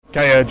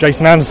Okay,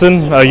 Jason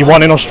Anderson, you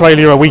won in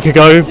Australia a week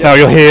ago. Now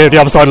you're here, the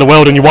other side of the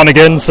world, and you won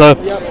again. So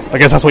I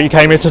guess that's what you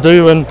came here to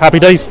do, and happy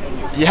days.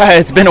 Yeah,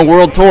 it's been a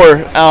world tour,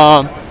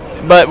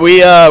 but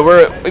we've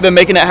been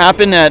making it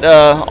happen at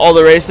all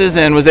the races,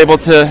 and was able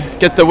to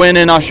get the win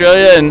in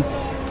Australia and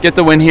get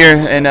the win here.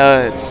 And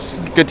it's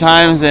good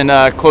times and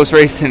close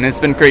racing. It's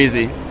been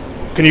crazy.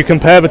 Can you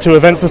compare the two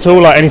events at all?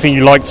 Like anything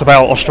you liked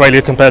about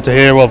Australia compared to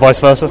here, or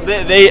vice versa?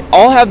 They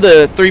all have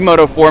the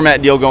 3-moto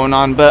format deal going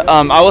on, but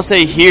I will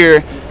say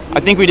here, I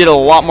think we did a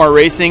lot more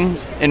racing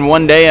in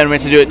one day, and we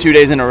had to do it 2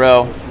 days in a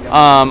row.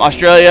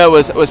 Australia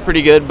was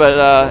pretty good,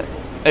 but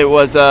it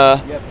was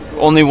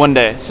only 1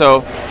 day.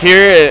 So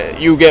here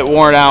you get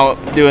worn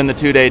out doing the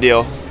 2-day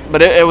deal,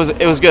 but it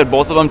was good.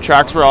 Both of them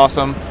tracks were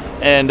awesome,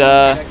 and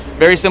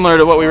very similar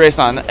to what we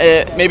raced on.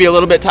 Maybe a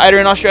little bit tighter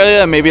in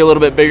Australia, maybe a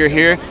little bit bigger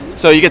here.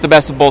 So you get the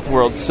best of both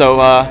worlds. So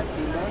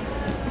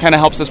kind of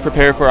helps us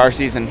prepare for our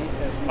season.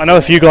 I know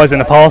a few guys in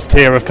the past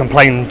here have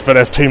complained that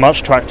there's too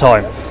much track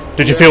time.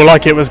 Did you feel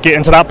like it was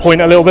getting to that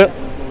point a little bit?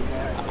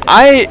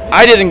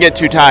 I didn't get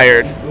too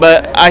tired,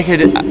 but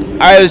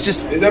I was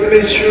just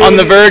on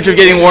the verge of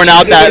getting worn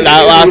out that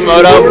last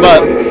moto,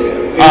 but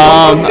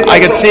I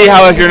could see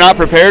how if you're not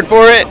prepared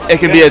for it, it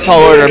could be a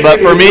tall order. But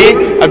for me,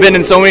 I've been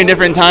in so many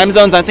different time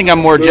zones, I think I'm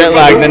more jet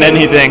lagged than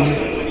anything.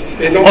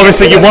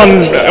 Obviously you won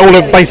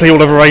basically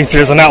all of the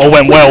races and that all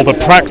went well, but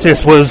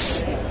practice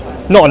was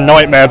not a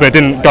nightmare, but it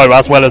didn't go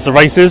as well as the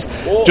races.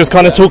 Just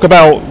kind of talk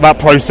about that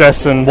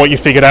process and what you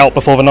figured out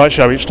before the night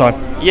show each time.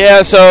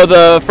 Yeah, so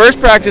the first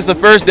practice, the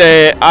first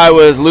day, I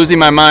was losing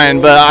my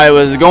mind, but I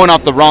was going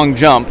off the wrong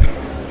jump.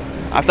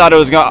 I thought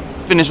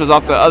finish was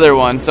off the other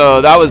one, so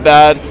that was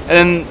bad. And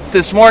then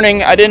this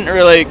morning, I didn't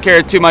really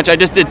care too much. I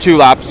just did 2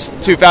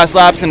 fast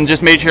laps, and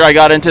just made sure I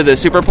got into the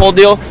super pole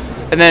deal.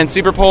 And then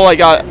super pole, I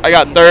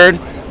got third,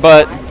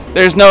 but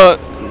there's no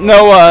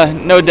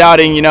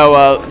doubting,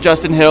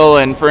 Justin Hill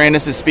and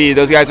Ferrandis' speed.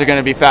 Those guys are going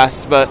to be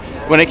fast. But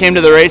when it came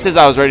to the races,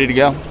 I was ready to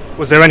go.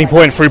 Was there any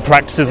point through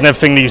practices and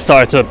everything that you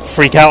started to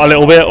freak out a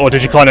little bit, or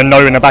did you kind of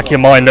know in the back of your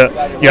mind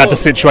that you had the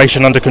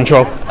situation under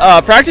control?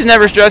 Practice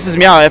never stresses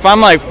me out. If I'm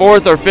like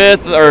 4th or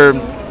 5th or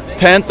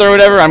 10th or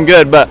whatever, I'm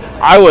good. But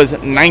I was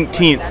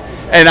 19th,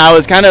 and I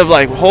was kind of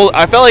like,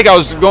 I felt like I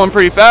was going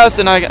pretty fast,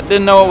 and I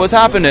didn't know what was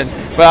happening.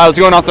 But I was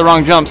going off the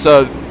wrong jump,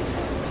 so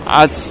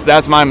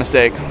that's my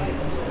mistake.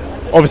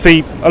 Obviously,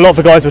 a lot of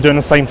the guys were doing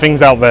the same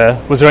things out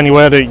there. Was there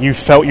anywhere that you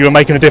felt you were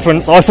making a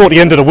difference? I thought the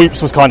end of the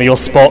whoops was kind of your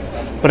spot,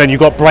 but then you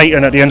got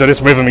Brayton at the end of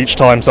this rhythm each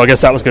time, so I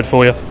guess that was good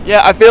for you.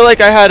 Yeah, I feel like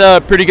I had a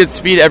pretty good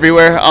speed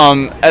everywhere.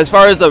 As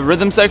far as the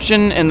rhythm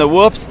section and the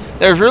whoops,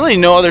 there's really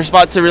no other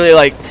spot to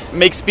really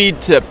make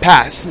speed to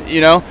pass,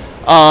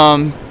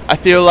 I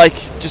feel like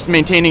just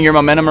maintaining your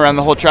momentum around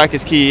the whole track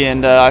is key,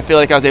 and I feel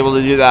like I was able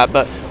to do that.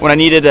 But when I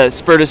needed a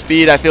spurt of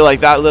speed, I feel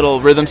like that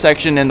little rhythm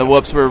section and the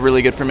whoops were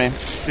really good for me.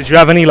 Did you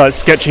have any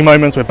sketchy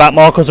moments with back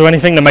markers or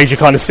anything that made you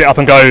kind of sit up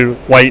and go,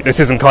 wait, this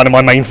isn't kind of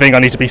my main thing, I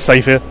need to be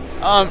safe here?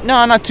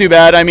 No, not too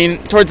bad. I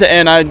mean, towards the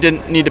end, I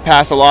didn't need to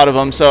pass a lot of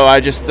them, so I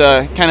just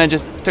kind of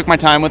just took my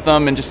time with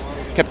them and just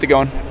kept it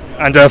going.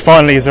 And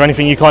finally, is there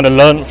anything you kind of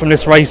learned from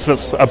this race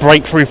that's a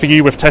breakthrough for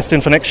you with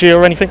testing for next year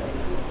or anything?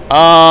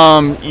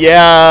 I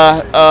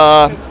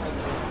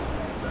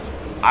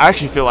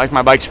actually feel like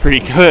my bike's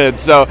pretty good.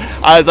 So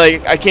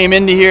I came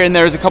into here and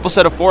there was a couple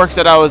set of forks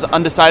that I was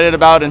undecided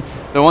about, and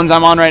the ones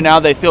I'm on right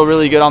now, they feel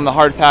really good on the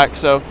hard pack.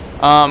 So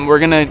we're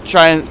gonna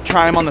try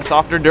them on the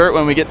softer dirt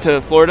when we get to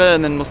Florida,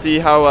 and then we'll see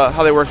how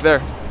they work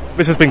there.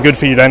 This has been good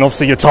for you then.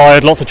 Obviously you're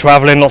tired, lots of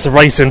traveling, lots of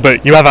racing,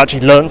 but you have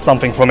actually learned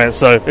something from it,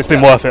 so it's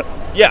been worth it.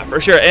 Yeah, for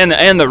sure.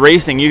 And the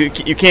racing, you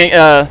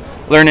can't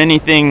learn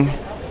anything.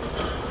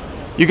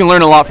 You can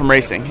learn a lot from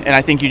racing, and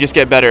I think you just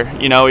get better.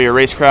 Your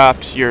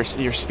racecraft,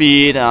 your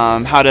speed,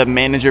 how to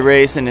manage a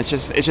race, and it's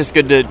just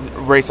good to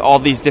race all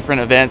these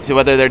different events,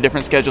 whether they're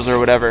different schedules or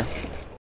whatever.